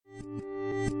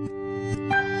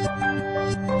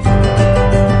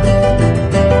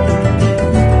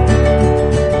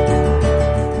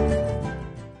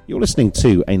listening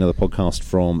to another podcast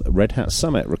from Red Hat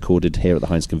Summit, recorded here at the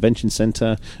Heinz Convention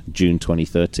Center, June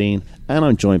 2013. And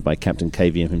I'm joined by Captain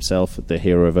KVM himself, the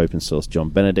hero of open source, John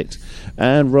Benedict,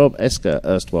 and Rob Esker,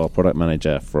 erstwhile product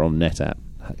manager from NetApp.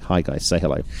 Hi, guys. Say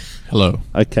hello. Hello.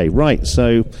 Okay, right.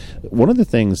 So one of the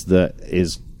things that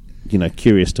is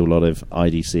curious to a lot of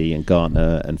IDC and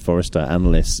Gartner and Forrester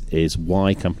analysts is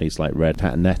why companies like Red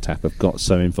Hat and NetApp have got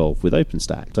so involved with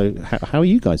OpenStack. So how are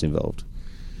you guys involved?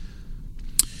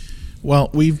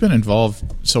 Well, we've been involved.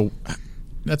 So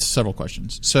that's several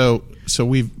questions. So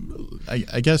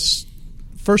I guess,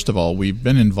 first of all, we've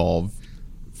been involved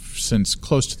since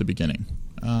close to the beginning.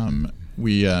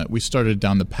 We started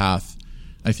down the path,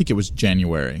 I think it was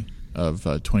January of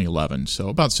 2011, so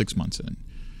about 6 months in.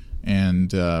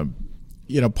 And,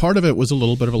 part of it was a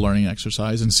little bit of a learning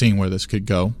exercise and seeing where this could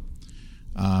go.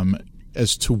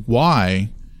 As to why,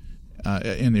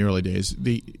 in the early days,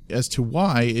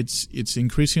 it's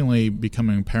increasingly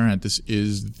becoming apparent this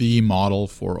is the model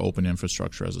for open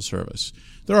infrastructure as a service.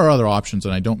 There are other options,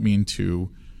 and I don't mean to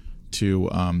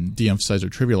de-emphasize or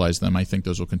trivialize them. I think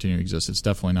those will continue to exist. It's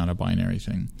definitely not a binary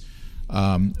thing.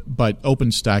 But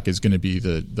OpenStack is going to be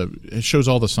it shows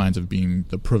all the signs of being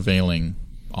the prevailing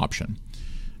option.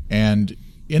 And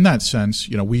in that sense,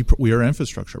 we are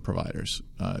infrastructure providers.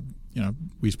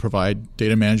 We provide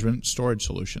data management storage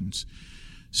solutions.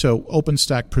 So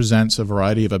OpenStack presents a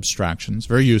variety of abstractions,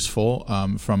 very useful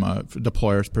from a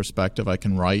deployer's perspective. I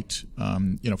can write,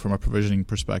 from a provisioning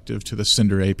perspective, to the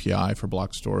Cinder API for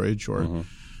block storage, or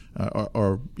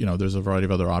there's a variety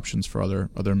of other options for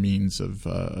other means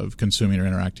of consuming or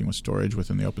interacting with storage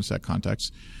within the OpenStack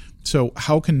context. So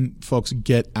how can folks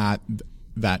get at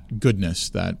that goodness,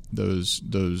 that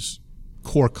those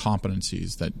core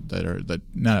competencies that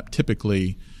NetApp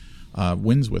typically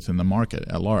wins with in the market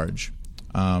at large?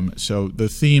 So the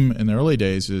theme in the early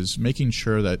days is making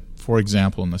sure that, for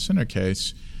example, in the Cinder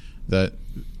case, that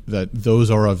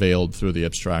those are availed through the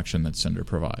abstraction that Cinder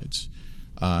provides.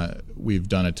 We've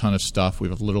done a ton of stuff. We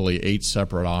have literally 8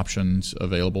 separate options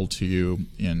available to you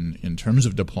in terms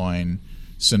of deploying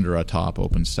Cinder atop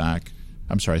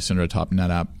Cinder atop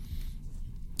NetApp.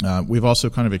 We've also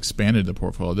kind of expanded the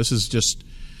portfolio. This is just,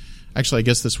 actually, I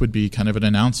guess this would be kind of an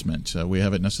announcement. We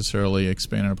haven't necessarily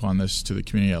expanded upon this to the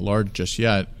community at large just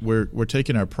yet. We're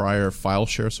taking our prior file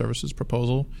share services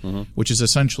proposal, which is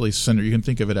essentially Cinder. You can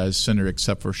think of it as Cinder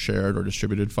except for shared or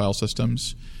distributed file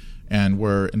systems. And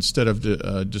instead of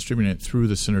distributing it through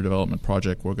the Cinder development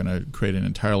project, we're going to create an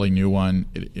entirely new one.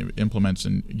 It implements a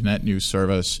net new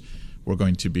service. We're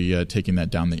going to be taking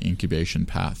that down the incubation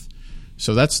path.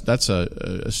 So that's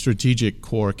a strategic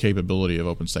core capability of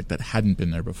OpenStack that hadn't been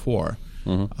there before.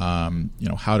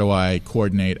 How do I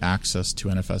coordinate access to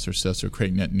NFS or SIS or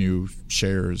create net new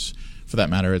shares? For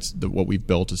that matter, what we've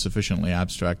built is sufficiently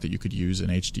abstract that you could use an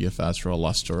HDFS or a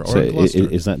Lustre.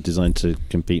 Is that designed to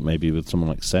compete maybe with someone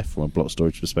like Ceph from a block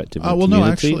storage perspective? No,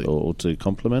 actually, or to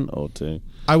complement, or to.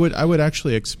 I would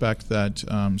actually expect that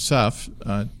Ceph,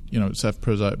 Ceph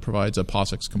provides a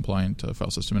POSIX compliant file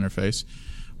system interface,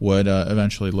 would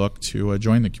eventually look to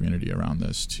join the community around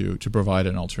this to provide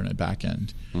an alternate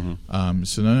backend.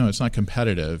 So no, it's not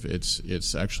competitive.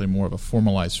 It's actually more of a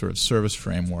formalized sort of service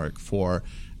framework for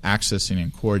accessing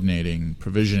and coordinating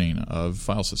provisioning of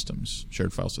file systems,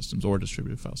 shared file systems, or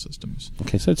distributed file systems.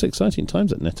 Okay, so it's exciting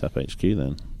times at NetApp HQ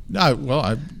then.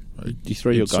 You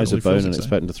throw your guys a bone and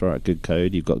expect them to throw out good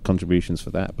code. You've got contributions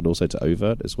for that, but also to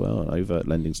Overt as well, and Overt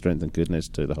lending strength and goodness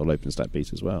to the whole OpenStack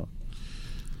piece as well.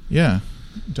 Yeah.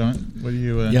 Don, what do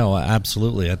you? Yeah, well,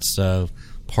 absolutely. That's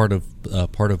part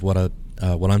of what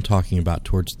I'm talking about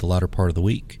towards the latter part of the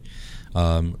week.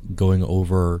 Going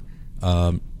over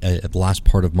at the last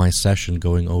part of my session,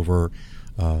 going over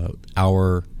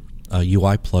our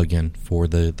UI plugin for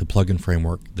the plugin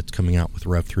framework that's coming out with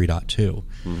RHEV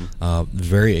 3.2.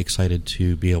 Very excited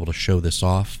to be able to show this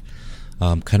off,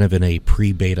 kind of in a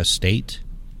pre-beta state.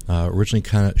 Originally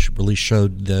kind of really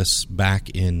showed this back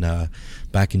in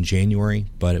January,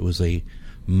 but it was a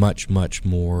much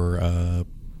more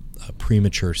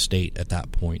premature state at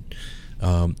that point.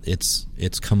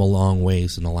 It's come a long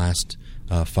ways in the last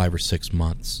 5 or 6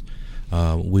 months.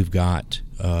 We've got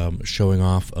showing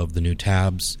off of the new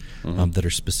tabs that are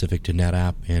specific to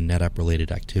NetApp and NetApp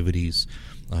related activities,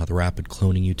 the rapid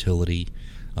cloning utility.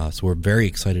 So we're very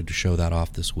excited to show that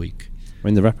off this week. I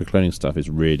mean, the rapid cloning stuff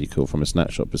is really cool from a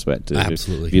snapshot perspective.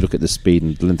 Absolutely. If you look at the speed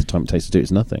and the length of time it takes to do it,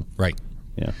 it's nothing. Right.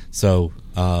 Yeah. So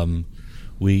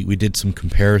we did some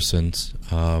comparisons,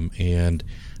 and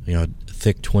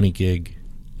thick 20 gig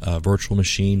virtual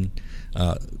machine,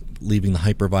 leaving the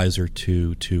hypervisor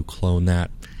to clone that.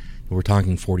 We're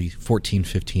talking 14,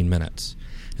 15 minutes.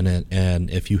 and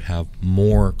if you have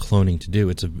more cloning to do,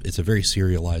 it's a very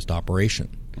serialized operation.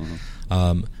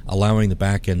 Allowing the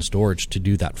back-end storage to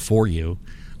do that for you,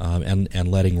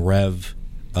 and letting RHEV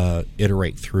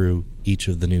iterate through each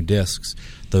of the new disks.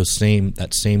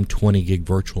 That same 20 gig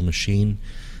virtual machine,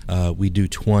 we do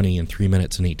 20 in 3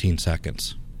 minutes and 18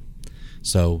 seconds.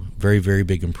 So very, very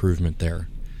big improvement there.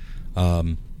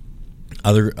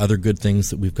 Other good things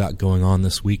that we've got going on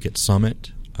this week at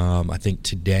Summit. I think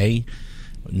today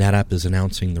NetApp is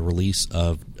announcing the release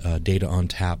of Data on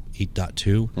Tap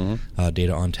 8.2.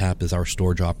 Data on Tap is our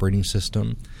storage operating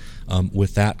system.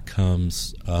 With that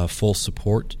comes full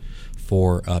support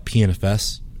for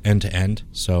PNFS end-to-end.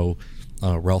 So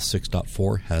RHEV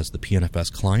 6.4 has the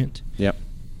PNFS client. Yep.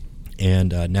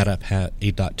 And NetApp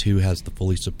 8.2 has the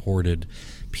fully supported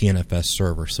PNFS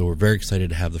server. So we're very excited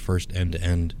to have the first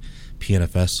end-to-end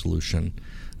PNFS solution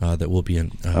that will be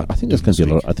in. I think there's going to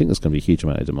be I think there's going to be a huge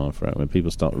amount of demand for it when people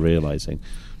start realizing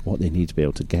what they need to be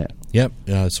able to get. Yep.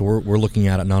 So we're looking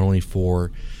at it not only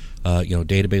for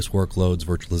database workloads,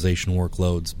 virtualization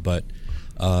workloads, but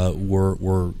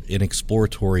we're in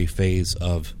exploratory phase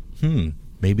of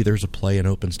maybe there's a play in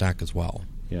OpenStack as well.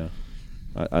 Yeah,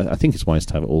 I think it's wise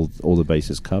to have all the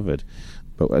bases covered.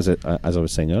 But as I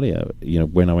was saying earlier,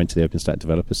 when I went to the OpenStack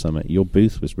Developer Summit, your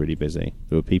booth was really busy.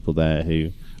 There were people there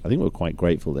who I think were quite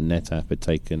grateful that NetApp had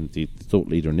taken the thought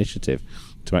leader initiative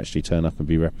to actually turn up and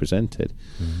be represented.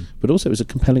 But also it was a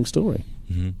compelling story.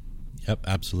 Yep,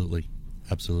 absolutely.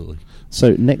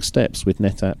 So next steps with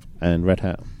NetApp and Red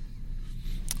Hat?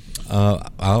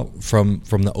 From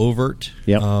the overt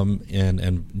Yep.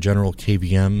 and general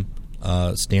KVM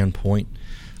standpoint,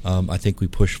 I think we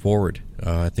push forward.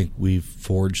 I think we've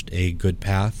forged a good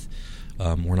path.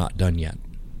 We're not done yet.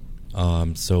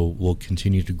 So we'll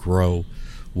continue to grow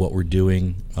what we're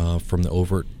doing from the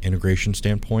overt integration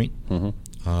standpoint.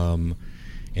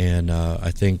 And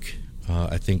I think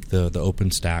the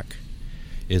OpenStack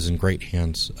is in great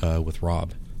hands with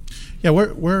Rob. Yeah,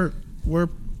 we're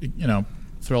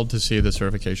thrilled to see the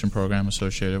certification program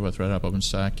associated with Red Hat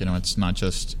OpenStack. It's not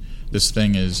just this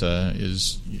thing is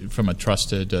from a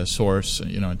trusted source.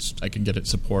 I can get it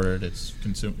supported. It's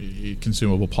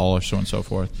consumable, polished, so on and so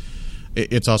forth.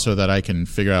 It's also that I can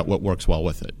figure out what works well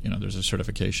with it. There's a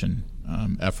certification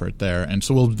effort there, and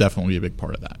so we'll definitely be a big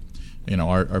part of that.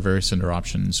 Our various Cinder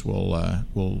options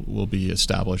will be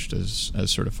established as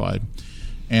certified.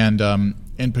 And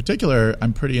in particular,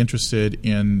 I'm pretty interested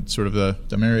in sort of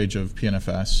the marriage of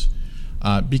PNFS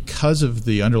because of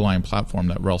the underlying platform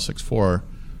that RHEV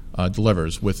 6.4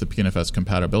 delivers with the PNFS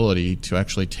compatibility to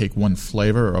actually take one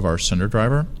flavor of our Cinder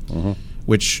driver,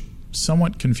 which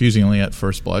somewhat confusingly at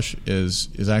first blush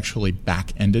is actually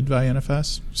back-ended by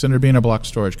NFS. Cinder being a block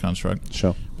storage construct.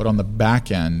 Sure. But on the back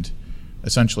end,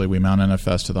 essentially we mount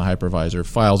NFS to the hypervisor.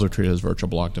 Files are treated as virtual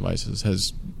block devices.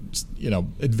 Has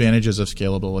advantages of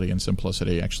scalability and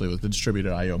simplicity actually with the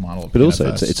distributed I/O model of But PNFS.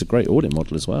 also it's a great audit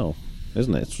model as well,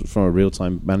 isn't it? It's from a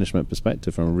real-time management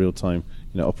perspective, from a real-time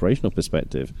operational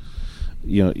perspective.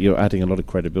 You're adding a lot of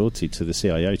credibility to the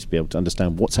CIO to be able to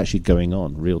understand what's actually going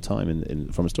on real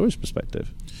time from a storage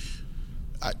perspective.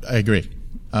 I agree.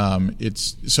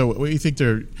 So we think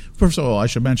there. First of all, I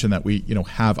should mention that we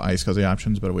have iSCSI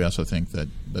options, but we also think that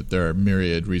there are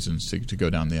myriad reasons to go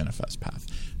down the NFS path,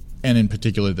 and in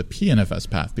particular the PNFS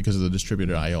path because of the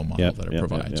distributed I/O model that it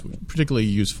provides. Particularly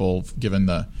useful given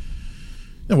the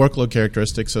workload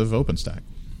characteristics of OpenStack.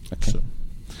 Okay. So.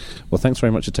 Well, thanks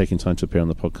very much for taking time to appear on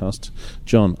the podcast.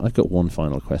 John, I've got one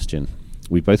final question.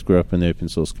 We both grew up in the open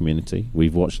source community.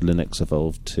 We've watched Linux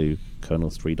evolve to kernel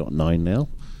 3.9 now.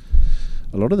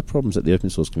 A lot of the problems that the open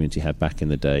source community had back in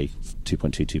the day,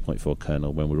 2.2, 2.4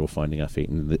 kernel, when we were all finding our feet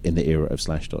in the era of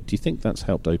Slashdot, do you think that's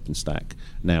helped OpenStack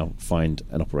now find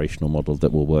an operational model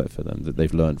that will work for them, that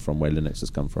they've learned from where Linux has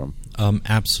come from?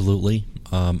 Absolutely.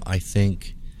 I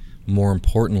think more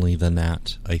importantly than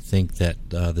that, I think that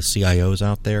the CIOs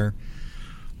out there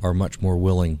are much more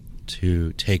willing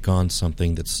to take on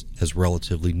something that's as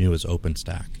relatively new as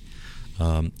OpenStack.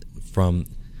 From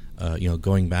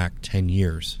going back 10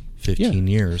 years, 15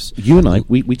 years. You and I,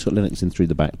 we took Linux in through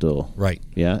the back door. Right.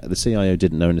 Yeah. The CIO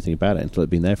didn't know anything about it until it had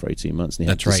been there for 18 months, and he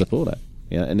had to support it.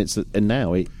 Yeah. And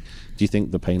now, do you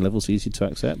think the pain level's easy to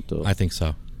accept? Or? I think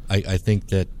so. I think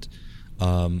that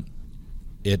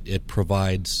it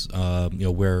provides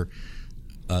where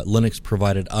Linux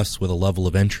provided us with a level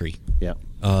of entry. Yeah.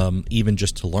 Even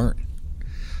just to learn.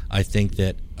 I think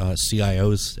that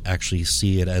CIOs actually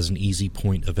see it as an easy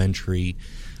point of entry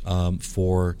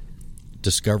for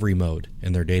discovery mode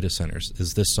in their data centers.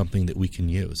 Is this something that we can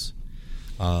use?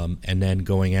 And then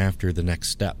going after the next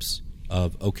steps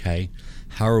of, okay,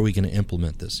 how are we going to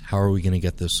implement this? How are we going to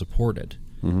get this supported?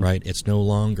 Right? It's no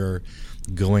longer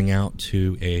going out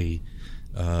to a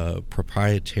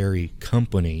proprietary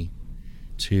company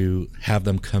to have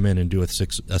them come in and do a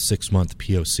 6-month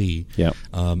POC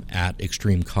at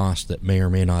extreme cost that may or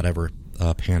may not ever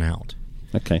pan out.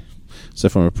 Okay. So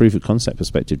from a proof of concept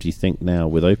perspective, do you think now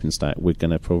with OpenStack we're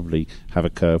going to probably have a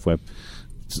curve where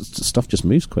stuff just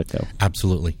moves quicker?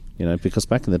 Absolutely. Because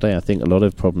back in the day, I think a lot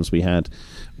of problems we had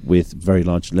with very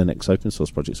large Linux open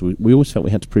source projects, we always felt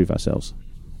we had to prove ourselves.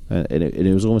 And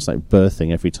it was almost like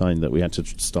birthing every time that we had to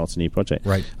start a new project.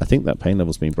 Right. I think that pain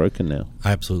level's been broken now.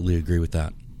 I absolutely agree with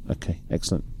that. Okay,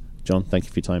 excellent. John, thank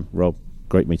you for your time. Rob,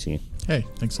 great meeting you. Hey,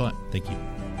 thanks a lot. Thank you.